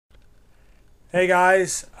Hey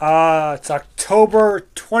guys, it's October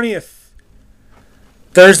 20th,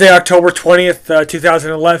 Thursday, October 20th,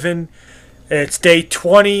 2011. It's day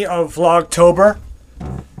 20 of Vlogtober.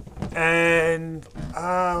 And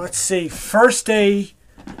let's see, first day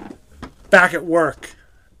back at work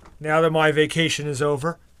now that my vacation is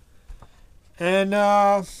over. And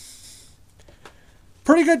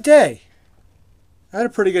pretty good day. I had a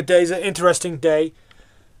pretty good day. It's an interesting day.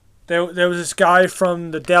 There was this guy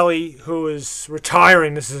from the deli who was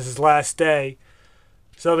retiring. This is his last day.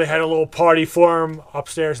 So they had a little party for him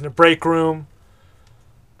upstairs in the break room.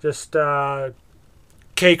 Just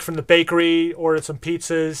cake from the bakery, ordered some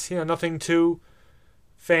pizzas. You know, nothing too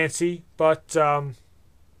fancy, but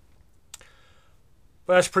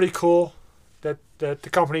that's pretty cool that the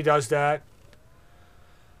company does that.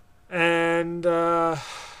 And found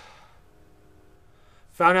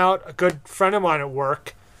out a good friend of mine at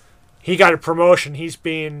work, he got a promotion. He's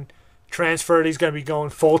being transferred. He's going to be going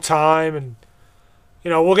full time, and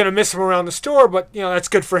we're going to miss him around the store. But that's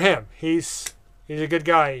good for him. He's a good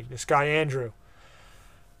guy. This guy Andrew.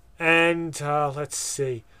 And let's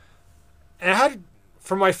see. And I had,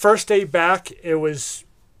 for my first day back, it was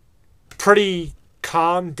pretty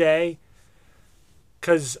calm day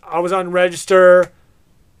because I was on register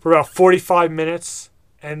for about 45 minutes,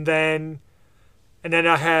 and then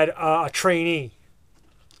I had a trainee.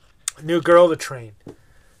 New girl to train,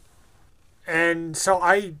 and so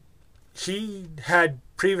she had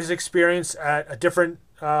previous experience at a different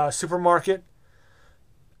supermarket,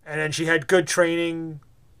 and then she had good training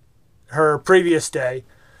her previous day,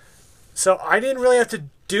 so I didn't really have to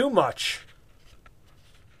do much.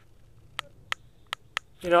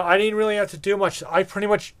 I didn't really have to do much. I pretty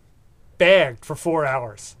much bagged for 4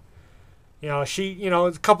 hours. A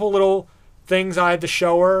couple little things I had to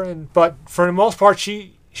show her, but for the most part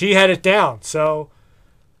she had it down. So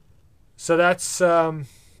that's so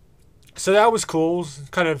that was cool.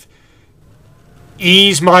 Kind of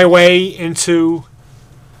ease my way into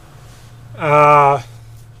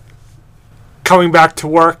coming back to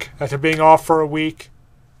work after being off for a week.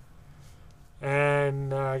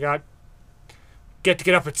 And I get to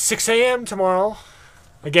get up at 6 a.m. tomorrow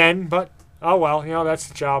again, but oh well, that's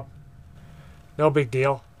the job. No big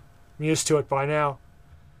deal. I'm used to it by now.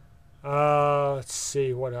 Let's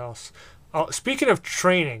see, what else? Oh, speaking of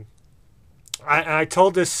training, I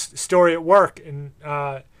told this story at work, and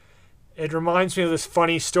it reminds me of this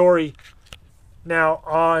funny story. Now,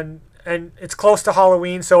 and it's close to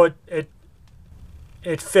Halloween, so it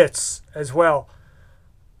fits as well.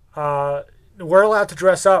 We're allowed to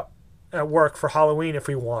dress up at work for Halloween if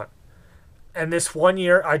we want. And this one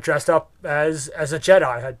year, I dressed up as a Jedi.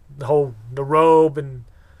 I had the robe and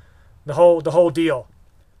the whole deal.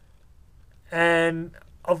 And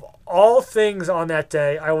of all things on that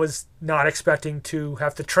day, I was not expecting to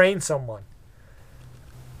have to train someone.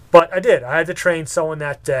 But I did. I had to train someone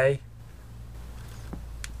that day.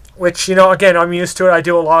 Which, again, I'm used to it. I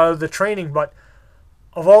do a lot of the training. But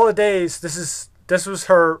of all the days, this was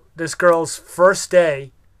this girl's first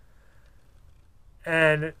day.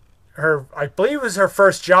 And I believe it was her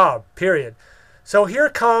first job, period. So here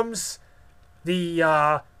comes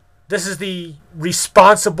this is the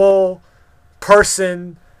responsible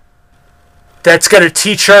person that's going to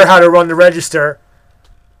teach her how to run the register,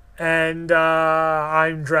 and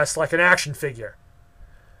I'm dressed like an action figure.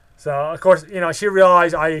 So of course, she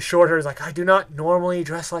realized, I assured her, I do not normally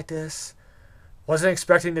dress like this. Wasn't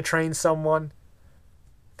expecting to train someone,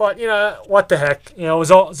 but what the heck, it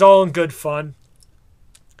was all in good fun.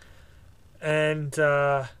 And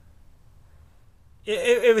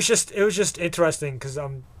it was just interesting because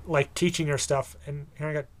I'm teaching her stuff, and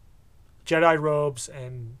I got Jedi robes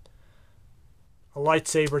and a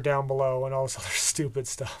lightsaber down below and all this other stupid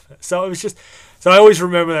stuff. So it was just, I always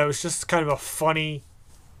remember that. It was just kind of a funny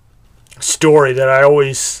story that I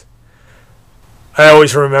always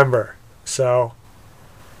remember. So,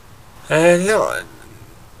 and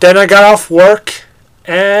then I got off work,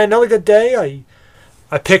 and another good day.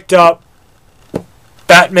 I picked up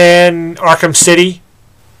Batman Arkham City,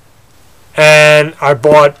 and I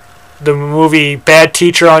bought the movie Bad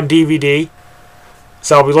Teacher on DVD.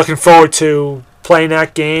 So I'll be looking forward to playing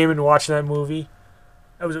that game and watching that movie.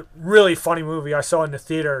 It was a really funny movie. I saw it in the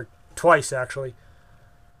theater twice, actually.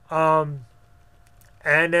 And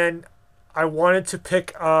then I wanted to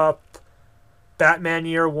pick up Batman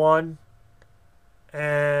Year One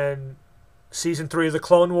and Season 3 of the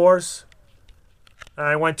Clone Wars. And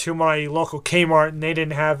I went to my local Kmart, and they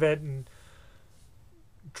didn't have it. And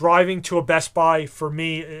driving to a Best Buy, for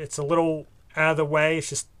me, it's a little out of the way.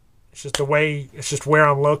 It's just where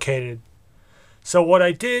I'm located. So what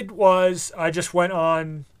I did was I just went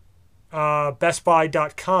on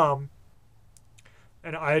bestbuy.com,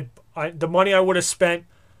 and the money I would have spent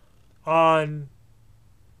on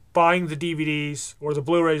buying the DVDs, or the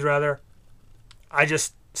Blu-rays rather, I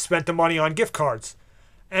just spent the money on gift cards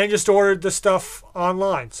and just ordered the stuff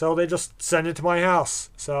online. So they just send it to my house.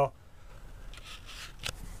 So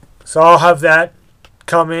I'll have that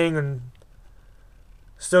coming, and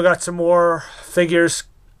still got some more figures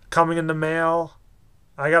coming in the mail.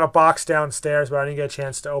 I got a box downstairs, but I didn't get a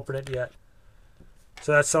chance to open it yet.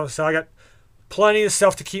 So that's something. So I got plenty of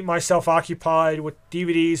stuff to keep myself occupied with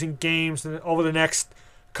DVDs and games over the next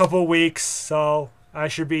couple of weeks. So I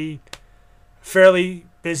should be fairly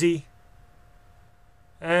busy.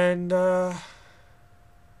 And right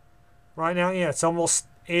now, yeah, it's almost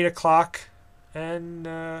 8 o'clock, and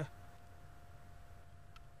I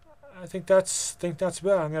think that's about it.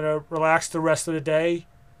 I'm gonna relax the rest of the day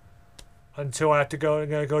until I have to go. I'm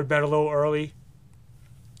gonna go to bed a little early,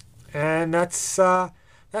 and that's about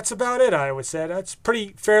it. I would say that's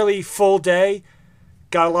fairly full day.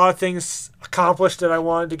 Got a lot of things accomplished that I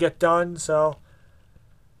wanted to get done. So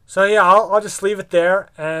yeah, I'll just leave it there,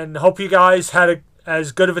 and hope you guys had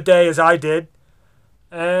as good of a day as I did.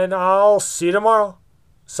 And I'll see you tomorrow.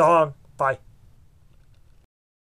 So long. Bye.